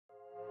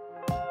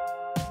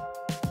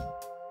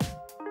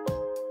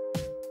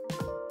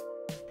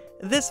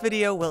This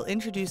video will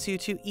introduce you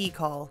to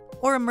eCall,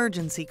 or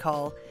emergency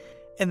call,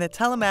 in the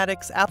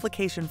Telematics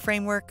Application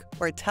Framework,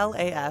 or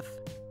TelAF.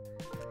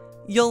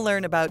 You'll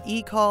learn about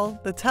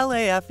eCall, the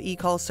TelAF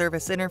eCall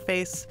service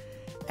interface,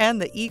 and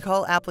the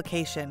eCall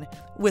application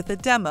with a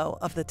demo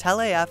of the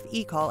TelAF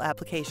eCall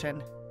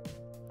application.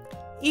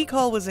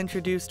 eCall was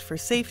introduced for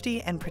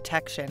safety and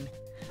protection.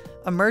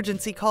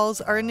 Emergency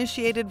calls are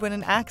initiated when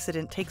an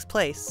accident takes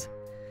place.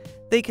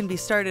 They can be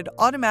started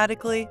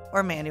automatically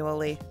or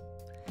manually.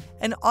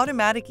 An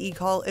automatic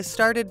eCall is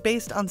started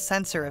based on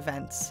sensor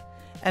events.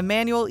 A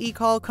manual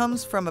eCall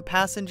comes from a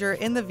passenger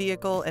in the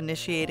vehicle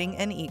initiating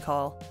an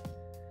eCall.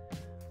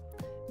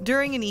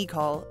 During an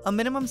eCall, a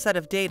minimum set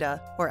of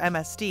data, or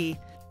MSD,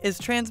 is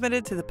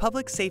transmitted to the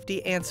Public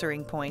Safety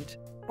Answering Point,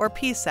 or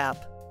PSAP.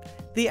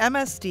 The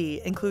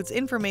MSD includes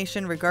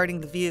information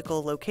regarding the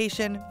vehicle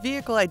location,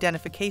 vehicle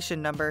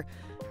identification number,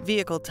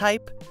 vehicle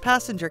type,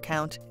 passenger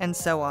count, and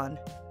so on.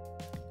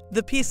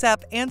 The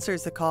PSAP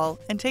answers the call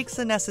and takes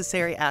the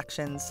necessary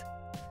actions.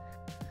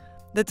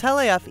 The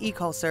TelAF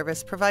eCall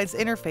service provides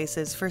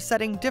interfaces for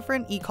setting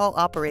different eCall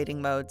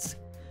operating modes.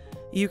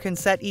 You can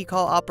set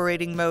eCall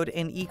operating mode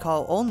in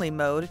eCall only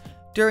mode,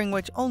 during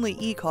which only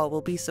eCall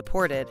will be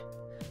supported.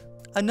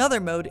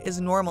 Another mode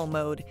is normal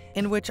mode,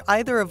 in which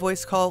either a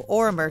voice call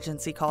or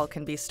emergency call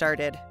can be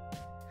started.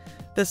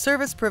 The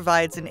service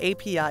provides an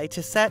API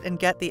to set and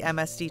get the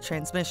MSD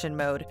transmission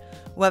mode,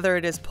 whether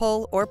it is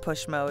pull or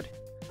push mode.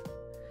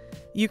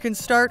 You can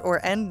start or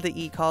end the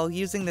eCall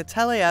using the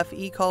TelAF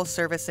eCall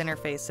service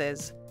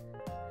interfaces.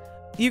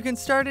 You can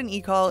start an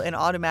eCall in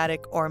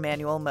automatic or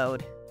manual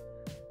mode.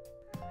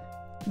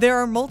 There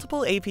are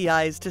multiple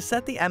APIs to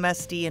set the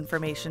MSD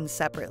information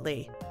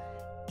separately.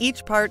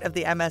 Each part of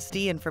the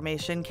MSD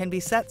information can be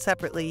set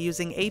separately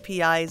using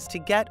APIs to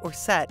get or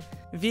set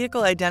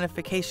vehicle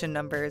identification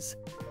numbers,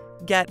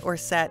 get or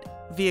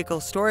set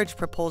vehicle storage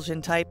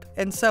propulsion type,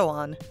 and so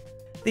on.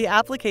 The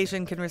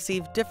application can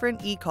receive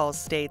different eCall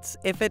states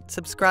if it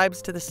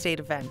subscribes to the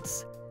state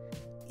events.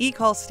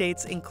 eCall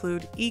states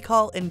include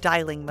eCall in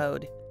dialing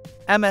mode,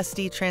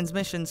 MSD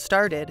transmission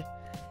started,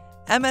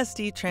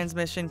 MSD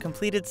transmission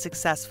completed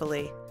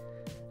successfully,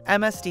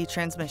 MSD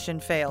transmission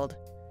failed,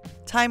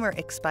 timer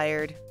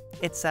expired,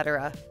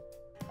 etc.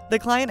 The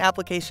client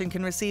application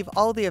can receive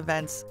all the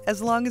events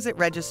as long as it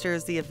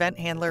registers the event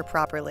handler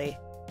properly.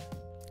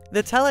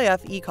 The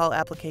TelAF eCall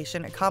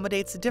application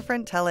accommodates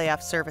different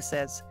TelAF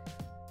services.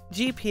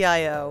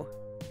 GPIO,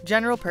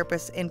 General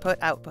Purpose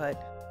Input-Output.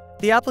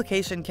 The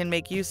application can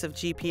make use of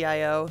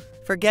GPIO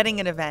for getting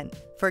an event,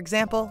 for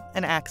example,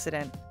 an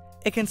accident.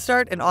 It can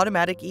start an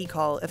automatic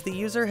eCall if the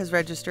user has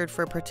registered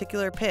for a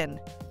particular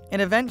PIN.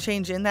 An event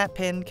change in that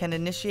PIN can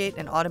initiate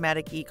an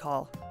automatic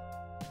eCall.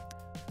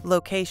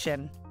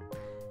 Location.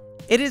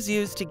 It is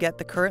used to get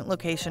the current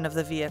location of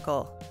the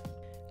vehicle.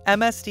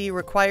 MSD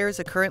requires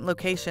a current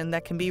location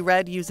that can be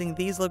read using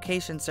these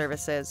location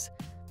services.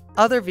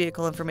 Other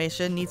vehicle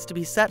information needs to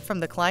be set from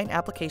the client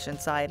application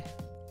side.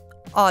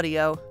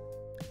 Audio.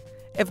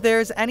 If there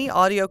is any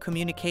audio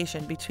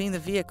communication between the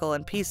vehicle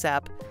and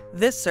PSAP,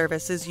 this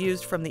service is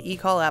used from the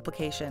eCall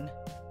application.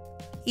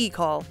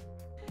 eCall.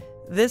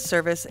 This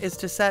service is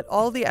to set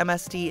all the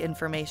MSD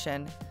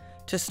information,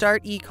 to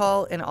start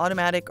eCall in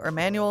automatic or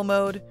manual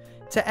mode,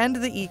 to end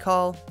the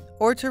eCall,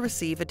 or to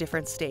receive a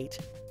different state.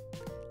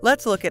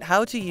 Let's look at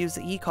how to use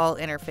the eCall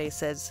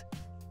interfaces.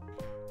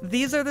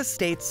 These are the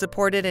states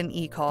supported in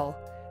eCall.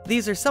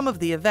 These are some of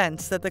the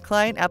events that the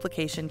client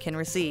application can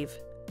receive.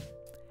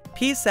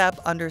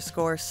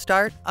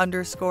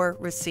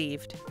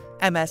 PSAP_start_received,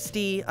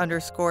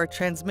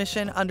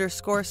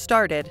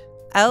 MSD_transmission_started,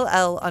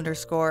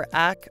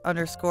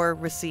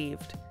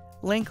 LL_ACK_received,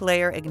 link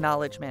layer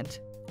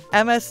acknowledgement,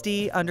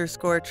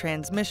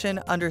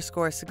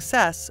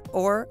 MSD_transmission_success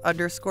or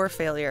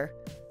 _failure,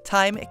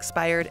 time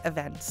expired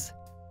events.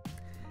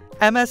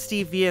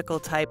 MSD vehicle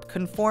type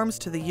conforms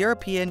to the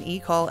European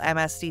eCall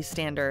MSD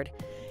standard.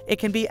 It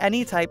can be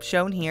any type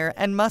shown here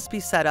and must be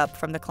set up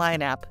from the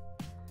client app.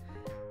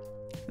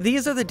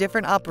 These are the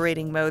different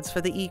operating modes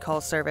for the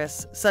eCall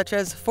service, such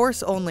as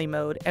force-only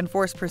mode and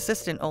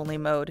force-persistent-only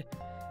mode.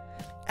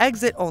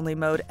 Exit-only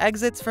mode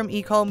exits from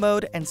eCall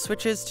mode and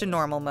switches to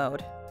normal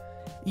mode.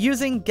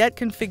 Using Get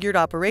Configured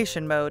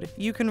Operation mode,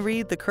 you can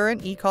read the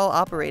current eCall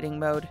operating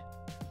mode.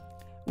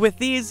 With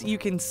these, you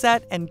can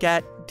set and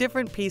get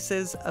different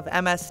pieces of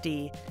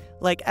MSD,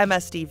 like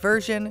MSD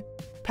version,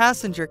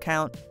 passenger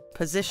count,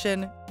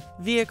 position,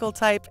 vehicle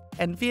type,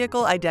 and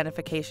vehicle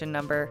identification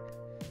number.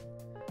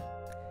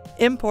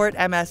 Import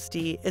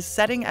MSD is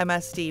setting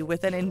MSD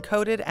with an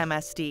encoded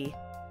MSD.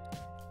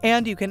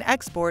 And you can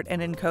export an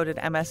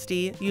encoded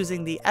MSD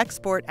using the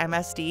Export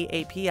MSD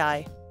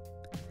API.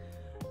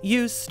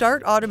 Use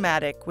Start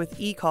Automatic with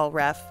eCall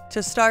Ref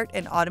to start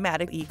an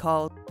automatic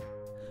eCall.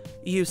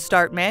 Use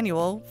Start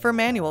Manual for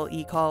manual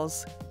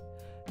eCalls.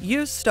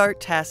 Use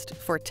Start Test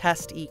for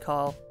test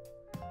eCall.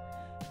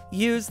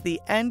 Use the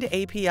End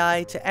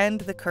API to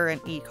end the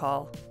current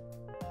eCall.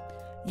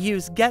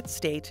 Use Get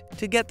State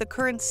to get the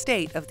current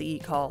state of the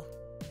eCall.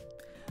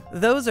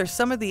 Those are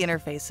some of the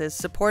interfaces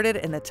supported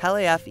in the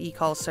TelAF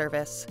eCall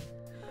service.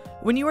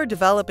 When you are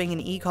developing an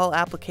eCall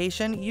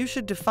application, you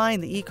should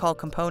define the eCall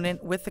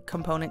component with the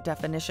component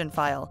definition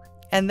file,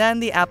 and then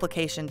the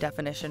application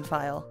definition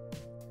file.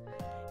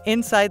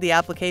 Inside the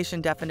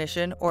application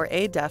definition, or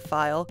ADEF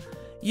file,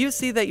 you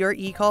see that your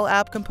eCall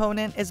app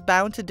component is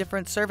bound to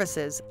different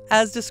services,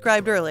 as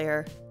described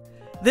earlier.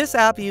 This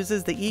app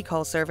uses the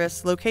eCall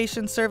service,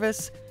 location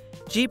service,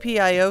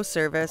 GPIO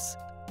service,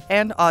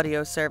 and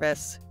audio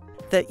service.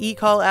 The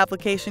eCall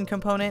application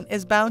component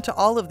is bound to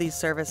all of these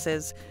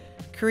services,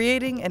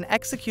 creating an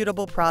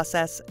executable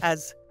process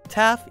as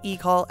TelAF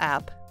eCall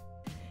app.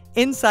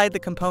 Inside the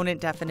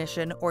component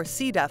definition, or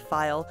CDEF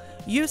file,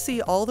 you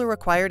see all the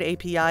required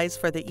APIs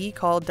for the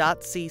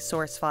eCall.c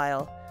source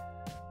file.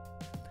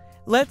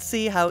 Let's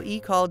see how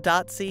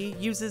eCall.c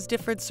uses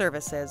different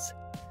services.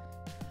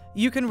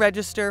 You can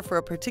register for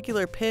a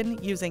particular PIN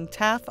using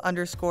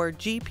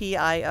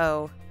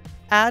TelAF_GPIO,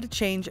 add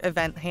change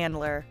event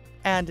handler,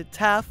 and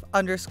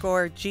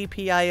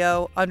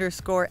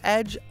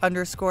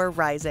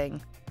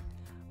TelAF_GPIO_edge_rising.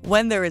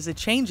 When there is a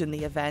change in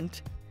the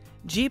event,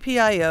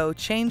 GPIO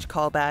change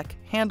callback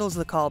handles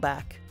the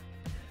callback.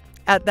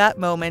 At that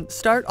moment,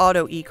 Start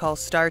Auto eCall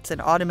starts an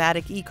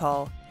automatic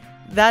eCall.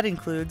 That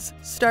includes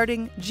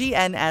starting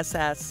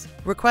GNSS,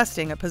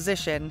 requesting a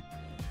position,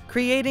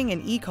 creating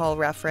an eCall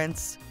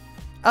reference,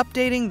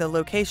 updating the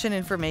location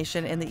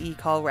information in the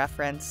eCall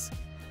reference.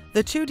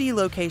 The 2D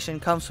location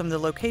comes from the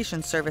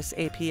location service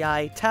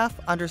API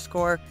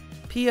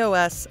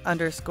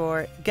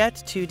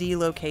TelAF_POS_get2D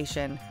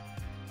location,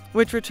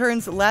 which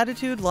returns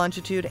latitude,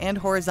 longitude, and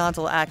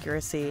horizontal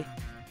accuracy.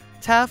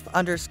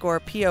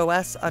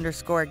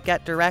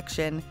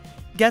 TelAF_POS_get_direction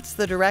gets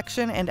the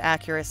direction and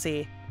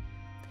accuracy.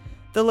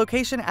 The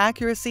location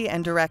accuracy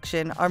and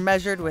direction are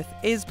measured with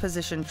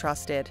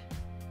isPositionTrusted.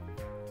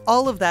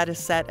 All of that is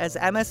set as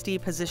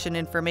MSD position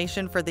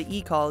information for the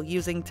eCall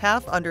using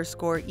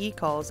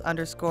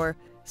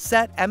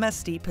TelAF_eCalls_set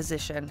MSD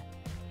position.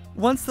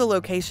 Once the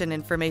location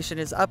information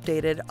is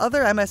updated,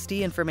 other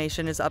MSD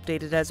information is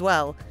updated as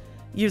well,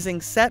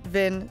 using set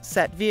VIN,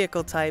 set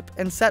vehicle type,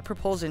 and set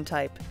propulsion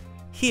type,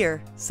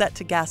 here set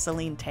to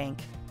gasoline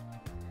tank.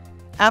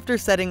 After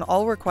setting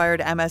all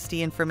required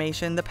MSD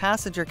information, the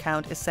passenger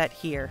count is set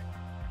here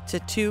to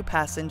 2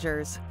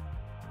 passengers.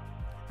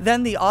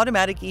 Then the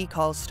automatic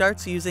eCall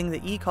starts using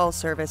the eCall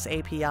service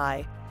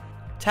API,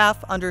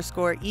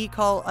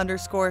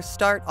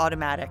 TelAF_eCall_start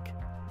automatic.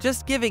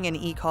 Just giving an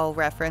eCall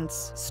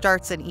reference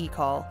starts an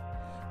eCall.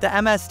 The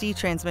MSD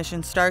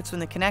transmission starts when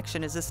the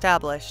connection is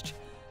established.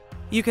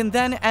 You can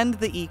then end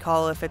the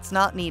eCall if it's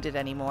not needed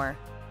anymore.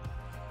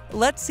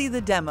 Let's see the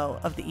demo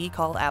of the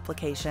eCall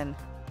application.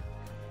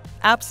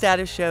 App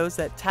status shows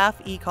that TelAF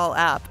eCall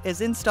app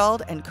is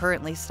installed and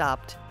currently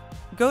stopped.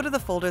 Go to the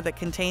folder that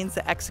contains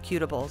the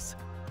executables.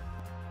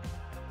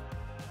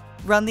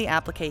 Run the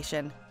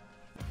application.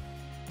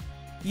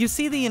 You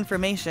see the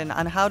information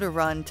on how to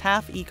run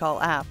TelAF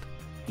eCall app.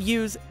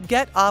 Use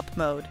Get Op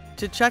Mode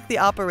to check the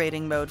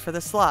operating mode for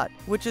the slot,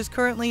 which is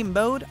currently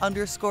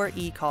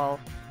mode_eCall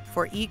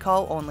for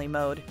eCall only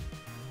mode.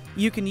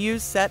 You can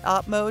use Set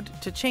Op Mode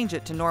to change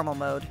it to normal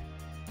mode.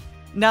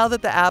 Now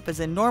that the app is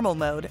in normal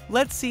mode,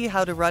 let's see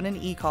how to run an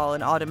eCall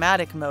in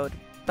automatic mode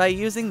by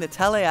using the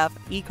TelAF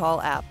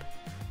eCall app.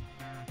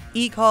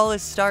 eCall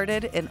is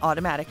started in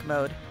automatic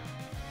mode.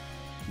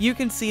 You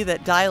can see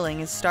that dialing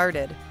is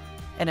started.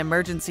 An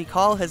emergency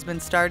call has been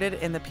started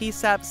in the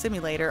PSAP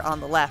simulator on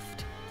the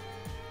left.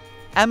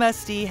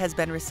 MSD has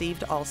been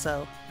received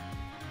also.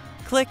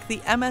 Click the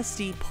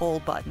MSD Pull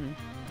button.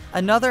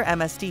 Another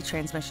MSD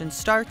transmission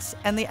starts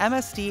and the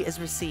MSD is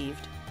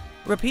received.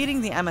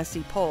 Repeating the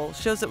MSD pull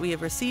shows that we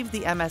have received the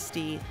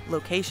MSD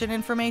location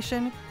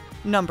information,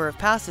 number of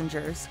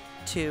passengers,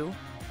 2,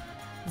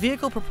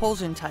 vehicle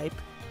propulsion type,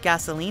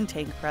 gasoline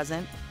tank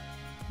present,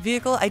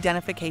 vehicle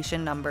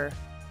identification number.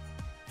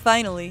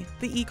 Finally,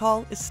 the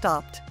eCall is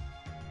stopped.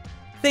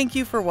 Thank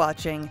you for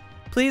watching.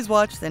 Please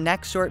watch the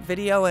next short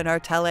video in our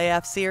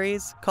TelAF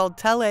series called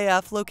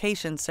TelAF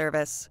Location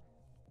Service.